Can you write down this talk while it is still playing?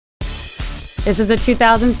This is a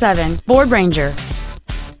 2007 Ford Ranger.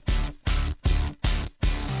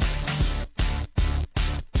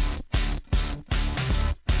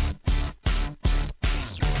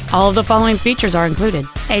 All of the following features are included: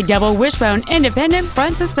 a double wishbone independent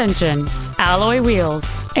front suspension, alloy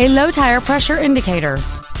wheels, a low tire pressure indicator,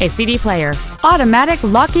 a CD player, automatic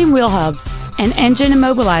locking wheel hubs, an engine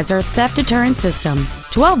immobilizer theft deterrent system,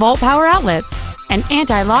 12-volt power outlets, an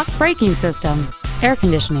anti-lock braking system, air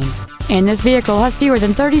conditioning, and this vehicle has fewer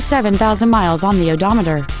than 37,000 miles on the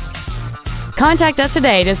odometer. Contact us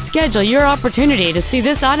today to schedule your opportunity to see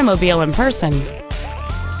this automobile in person.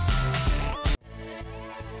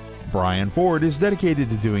 Brien Ford is dedicated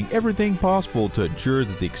to doing everything possible to ensure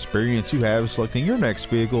that the experience you have selecting your next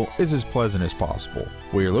vehicle is as pleasant as possible.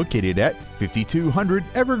 We are located at 5200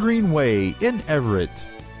 Evergreen Way in Everett.